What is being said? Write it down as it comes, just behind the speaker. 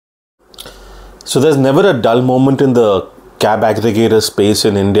So there's never a dull moment in the cab aggregator space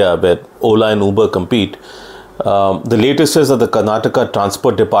in India where Ola and Uber compete. The latest is that the Karnataka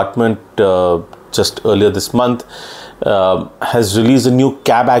Transport Department just earlier this month has released a new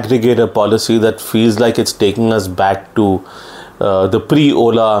cab aggregator policy that feels like it's taking us back to the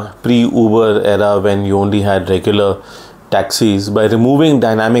pre-Ola, pre-Uber era when you only had regular taxis, by removing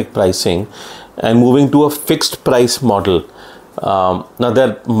dynamic pricing and moving to a fixed price model. Now there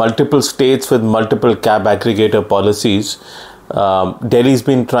are multiple states with multiple cab aggregator policies. Delhi's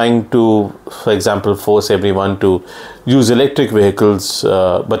been trying to, for example, force everyone to use electric vehicles,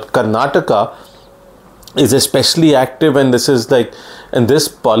 but Karnataka is especially active, and this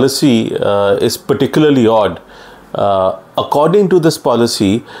policy is particularly odd. According to this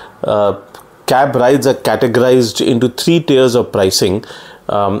policy, cab rides are categorized into 3 tiers of pricing,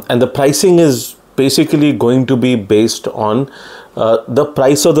 and the pricing is basically going to be based on the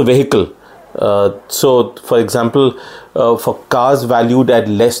price of the vehicle. So, for example, for cars valued at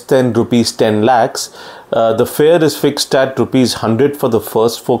less than rupees 10 lakhs, the fare is fixed at rupees 100 for the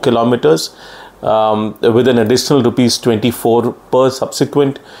first 4 kilometers, with an additional rupees 24 per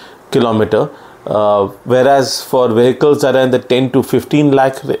subsequent kilometer. Whereas for vehicles that are in the 10 to 15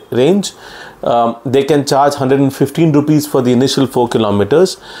 lakh range, they can charge 115 rupees for the initial 4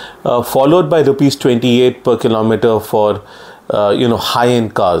 kilometers, followed by rupees 28 per kilometer for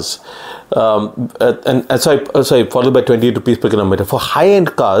high-end cars, followed by 28 rupees per kilometer. For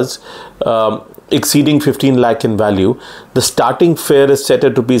high-end cars exceeding 15 lakh in value, the starting fare is set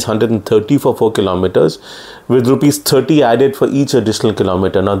at rupees 130 for 4 kilometers, with rupees 30 added for each additional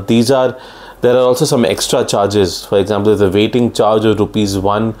kilometer. Now there are also some extra charges. For example, there's a waiting charge of rupees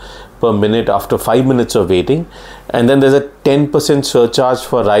 1 per minute after 5 minutes of waiting, and then there's a 10% surcharge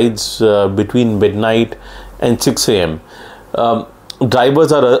for rides between midnight and 6 a.m.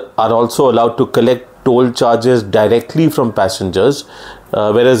 Drivers are also allowed to collect toll charges directly from passengers,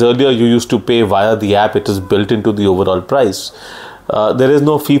 whereas earlier you used to pay via the app. It is built into the overall price. There is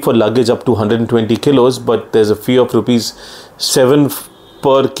no fee for luggage up to 120 kilos, but there's a fee of rupees 7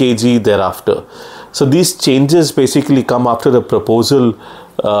 per kg thereafter. So these changes basically come after a proposal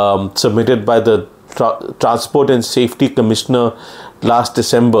submitted by the Transport and Safety Commissioner last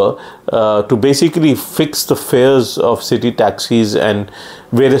December to basically fix the fares of city taxis and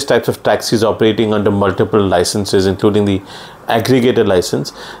various types of taxis operating under multiple licenses, including the aggregator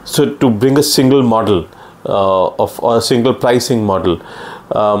license. So to bring a single model or a single pricing model.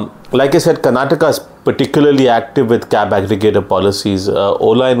 Like I said, Karnataka is particularly active with cab aggregator policies.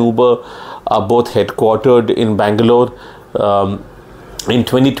 Ola and Uber are both headquartered in Bangalore. In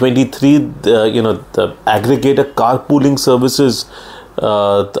 2023, the aggregator carpooling services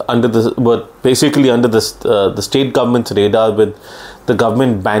were basically under the state government's radar, with the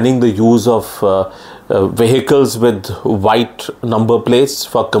government banning the use of vehicles with white number plates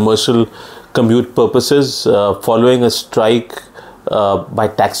for commercial commute purposes, following a strike by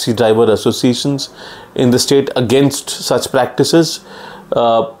taxi driver associations in the state against such practices.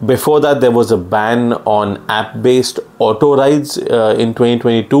 Before that, there was a ban on app-based auto rides in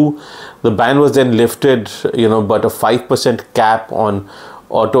 2022. The ban was then lifted, but a 5% cap on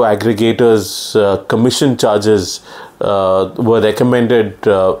auto aggregators' commission charges were recommended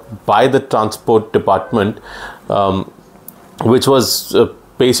by the Transport Department, which was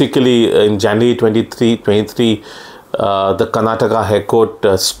basically in January 23, the Karnataka High Court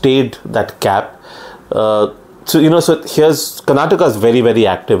stayed that cap. So here's Karnataka is very, very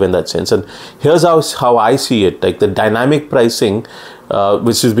active in that sense, and here's how I see it. Like the dynamic pricing,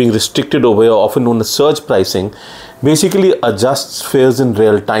 which is being restricted over here, often known as surge pricing, basically adjusts fares in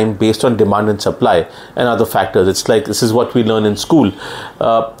real time based on demand and supply and other factors. It's like this is what we learn in school.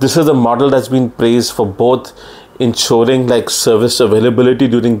 This is a model that's been praised for both ensuring like service availability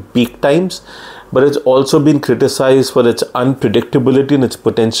during peak times, but it's also been criticized for its unpredictability and its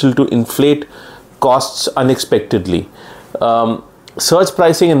potential to inflate costs unexpectedly. Surge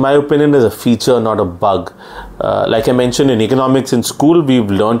pricing, in my opinion, is a feature, not a bug. Like I mentioned, in economics in school,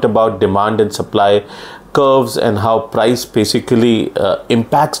 we've learned about demand and supply curves and how price basically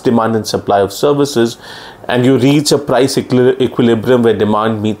impacts demand and supply of services, and you reach a price equilibrium where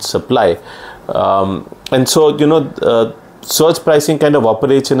demand meets supply. And so, surge pricing kind of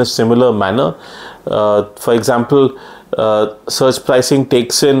operates in a similar manner. For example, surge pricing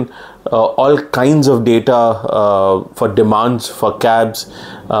takes in all kinds of data for demands for cabs,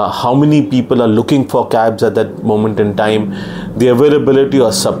 how many people are looking for cabs at that moment in time, the availability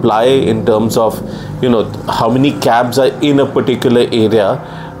or supply in terms of how many cabs are in a particular area,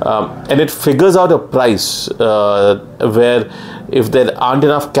 and it figures out a price where if there aren't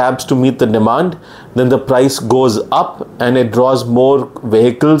enough cabs to meet the demand, then the price goes up and it draws more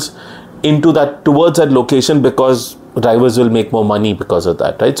vehicles into that, towards that location, because drivers will make more money because of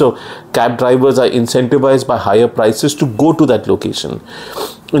that, right? So cab drivers are incentivized by higher prices to go to that location.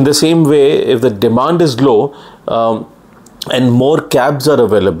 In the same way, if the demand is low and more cabs are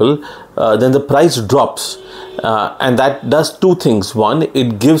available, then the price drops, and that does two things. One,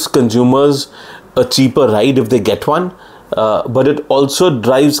 it gives consumers a cheaper ride if they get one, but it also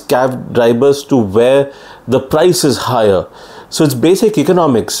drives cab drivers to where the price is higher. So it's basic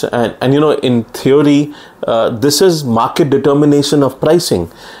economics, and you know, in theory, this is market determination of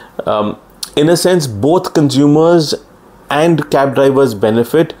pricing. In a sense, both consumers and cab drivers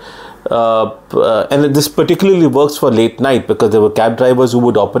benefit, and this particularly works for late night, because there were cab drivers who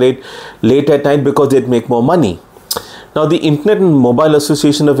would operate late at night because they'd make more money. Now, the Internet and Mobile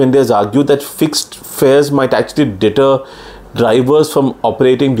Association of India has argued that fixed fares might actually deter drivers from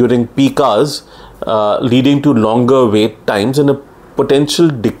operating during peak hours, leading to longer wait times and a potential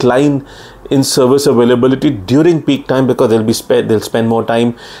decline in service availability during peak time, because they'll spend more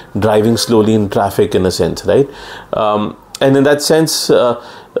time driving slowly in traffic, in a sense, right? And in that sense,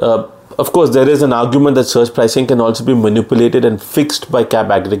 of course, there is an argument that surge pricing can also be manipulated and fixed by cab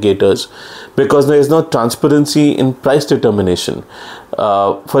aggregators, because there is no transparency in price determination.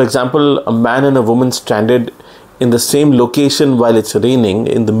 For example, a man and a woman stranded in the same location while it's raining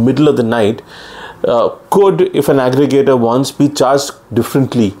in the middle of the night could, if an aggregator wants, be charged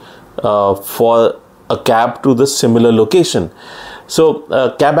differently for a cab to the similar location. So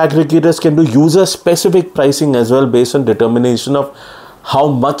cab aggregators can do user specific pricing as well, based on determination of how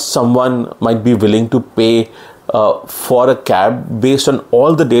much someone might be willing to pay for a cab based on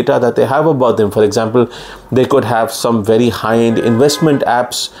all the data that they have about them. For example, they could have some very high-end investment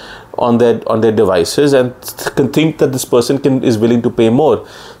apps on their devices and can think that this person is willing to pay more.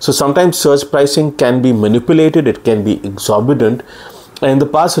 So sometimes surge pricing can be manipulated, it can be exorbitant. And in the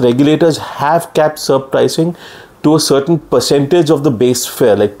past, regulators have capped surge pricing to a certain percentage of the base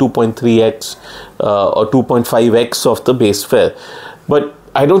fare, like 2.3x or 2.5x of the base fare. But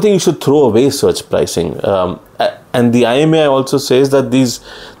I don't think you should throw away surge pricing. And the IMA also says that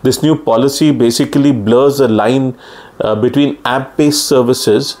this new policy basically blurs the line between app-based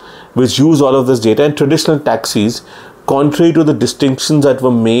services, which use all of this data, and traditional taxis, contrary to the distinctions that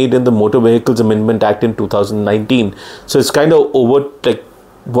were made in the Motor Vehicles Amendment Act in 2019. So it's kind of overt, like,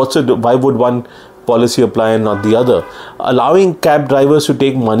 why would one policy apply and not the other? Allowing cab drivers to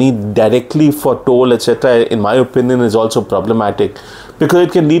take money directly for toll, etc., in my opinion, is also problematic, because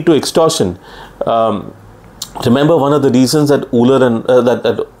it can lead to extortion. Remember, one of the reasons that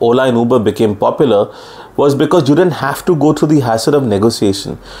Ola and Uber became popular was because you didn't have to go through the hassle of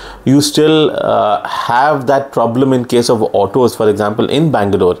negotiation. You still have that problem in case of autos. For example, in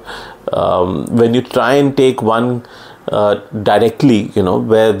Bangalore, when you try and take one directly,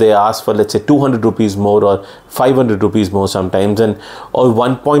 where they ask for, let's say, 200 rupees more or 500 rupees more sometimes, or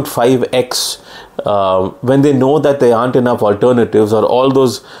 1.5x, when they know that there aren't enough alternatives, or all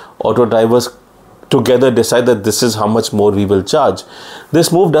those auto drivers together decide that this is how much more we will charge.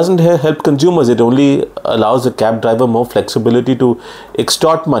 This move doesn't help consumers. It only allows the cab driver more flexibility to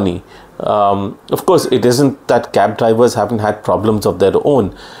extort money. Of course, it isn't that cab drivers haven't had problems of their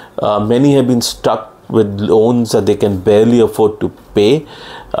own. Many have been stuck with loans that they can barely afford to pay,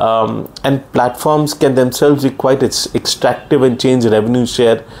 and platforms can themselves be quite extractive and change revenue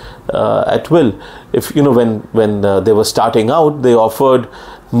share at will. If when they were starting out, they offered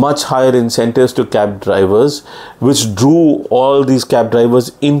much higher incentives to cab drivers, which drew all these cab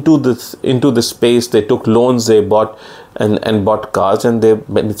drivers into the space. They took loans, they bought and bought cars, and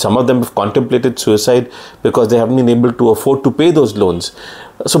some of them have contemplated suicide because they haven't been able to afford to pay those loans.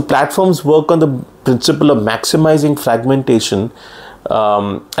 So platforms work on the principle of maximizing fragmentation,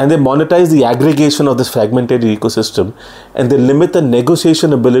 and they monetize the aggregation of this fragmented ecosystem, and they limit the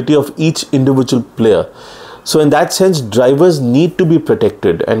negotiation ability of each individual player. So in that sense, drivers need to be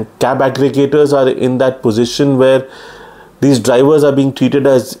protected, and cab aggregators are in that position where these drivers are being treated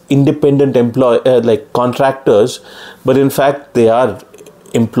as independent like contractors, but in fact they are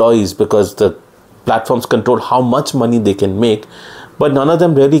employees, because the platforms control how much money they can make, but none of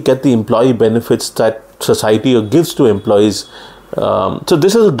them really get the employee benefits that society gives to employees. So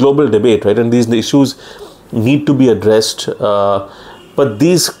this is a global debate, right? And these issues need to be addressed. But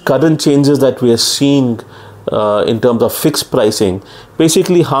these current changes that we are seeing in terms of fixed pricing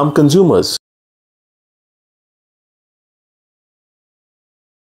basically harm consumers.